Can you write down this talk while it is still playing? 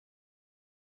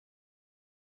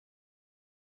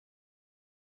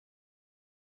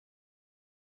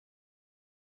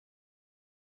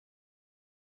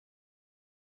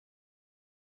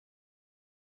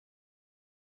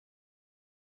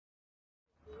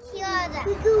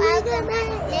Welcome to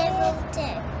level 2.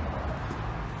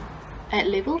 At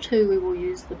level 2 we will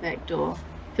use the back door.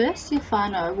 First, your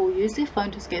whānau will use their phone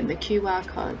to scan the QR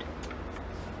code.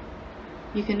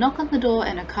 You can knock on the door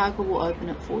and a kākā will open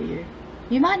it for you.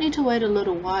 You might need to wait a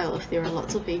little while if there are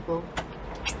lots of people.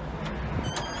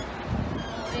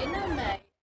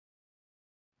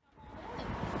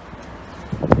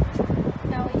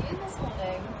 How are you this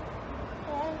morning?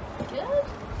 Good?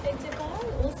 Things are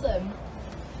going? Awesome.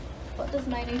 What does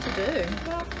May need to do?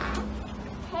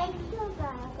 Take your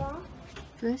bag.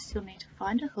 First, you'll need to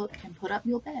find a hook and put up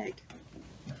your bag.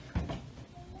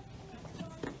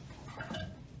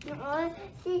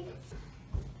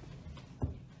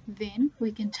 Then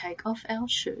we can take off our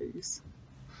shoes.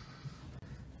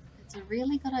 It's a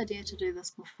really good idea to do this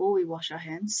before we wash our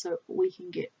hands so we can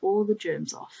get all the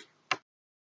germs off.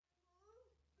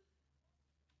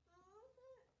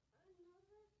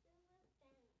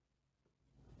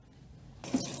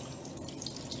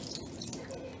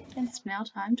 It's now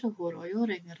time to horo your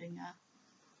ringa.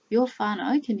 Your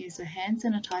whānau can use a hand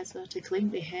sanitizer to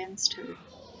clean their hands too.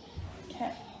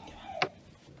 Okay.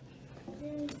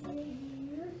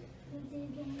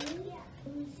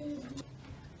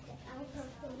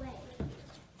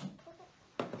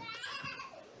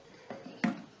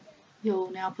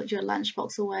 You'll now put your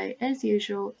lunchbox away as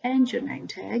usual and your name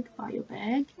tag by your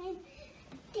bag.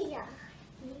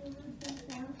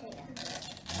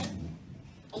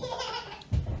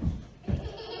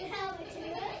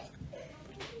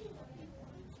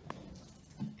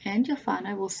 And your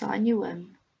whānau will sign you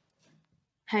in.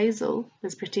 Hazel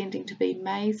is pretending to be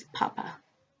May's papa.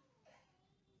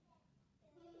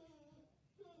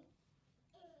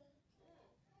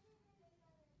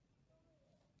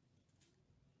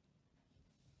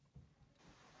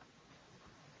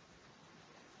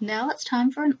 Now it's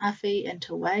time for an awhi and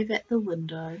to wave at the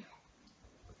window.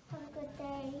 Have a good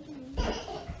day.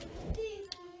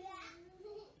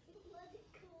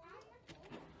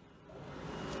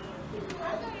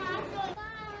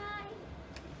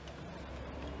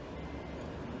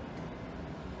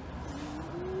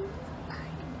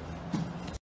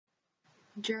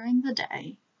 During the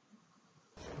day,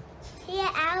 Here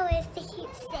hours to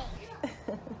keep safe.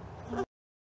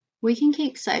 we can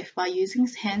keep safe by using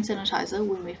hand sanitizer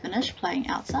when we finish playing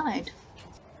outside.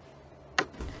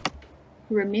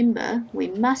 Remember, we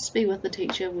must be with the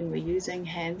teacher when we're using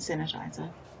hand sanitizer.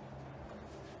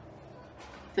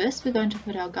 First, we're going to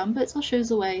put our gumboots or shoes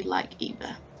away like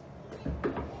Eva.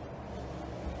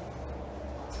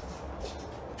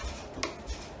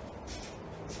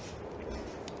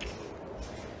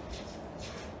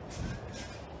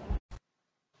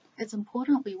 It's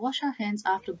important we wash our hands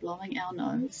after blowing our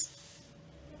nose.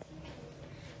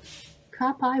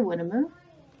 Ka pai winamu.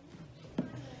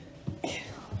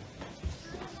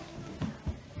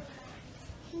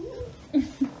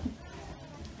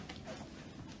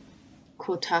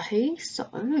 Kotahi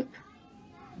soap.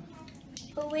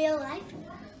 For real life?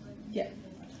 Yeah.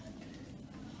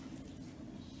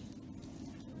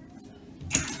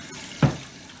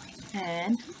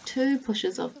 And 2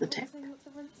 pushes of the tap.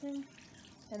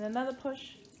 And another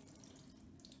push.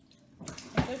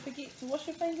 And don't forget to wash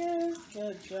your fingers.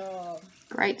 Good job.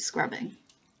 Great scrubbing.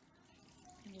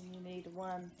 And then you need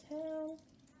 1 towel.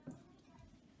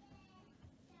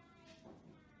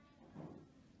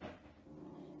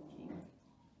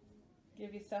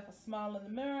 Give yourself a smile in the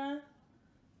mirror.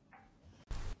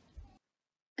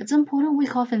 It's important we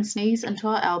cough and sneeze into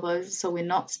our elbows so we're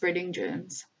not spreading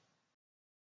germs.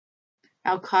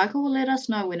 Our kākā will let us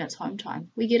know when it's home time.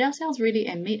 We get ourselves ready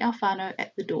and meet our whānau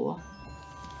at the door.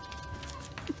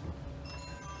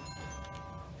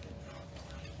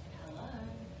 Hello.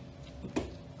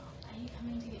 Are you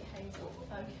coming to get Hazel?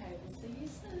 Okay, we'll see you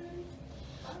soon.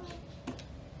 Bye.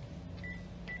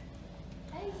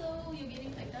 Hazel, you're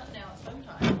getting picked up now. It's home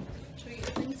time. Should we get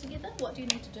your things together? What do you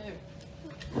need to do?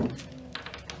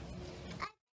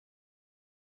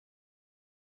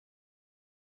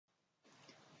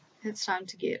 It's time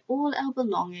to get all our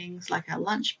belongings like our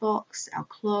lunchbox, our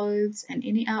clothes and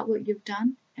any artwork you've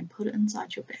done and put it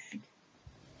inside your bag.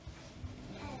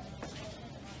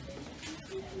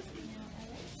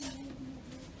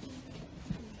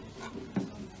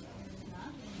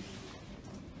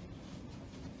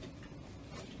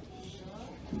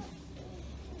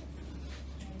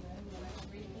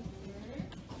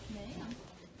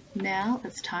 Now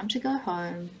it's time to go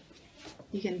home.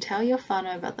 You can tell your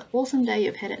whānau about the awesome day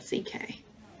you've had at CK.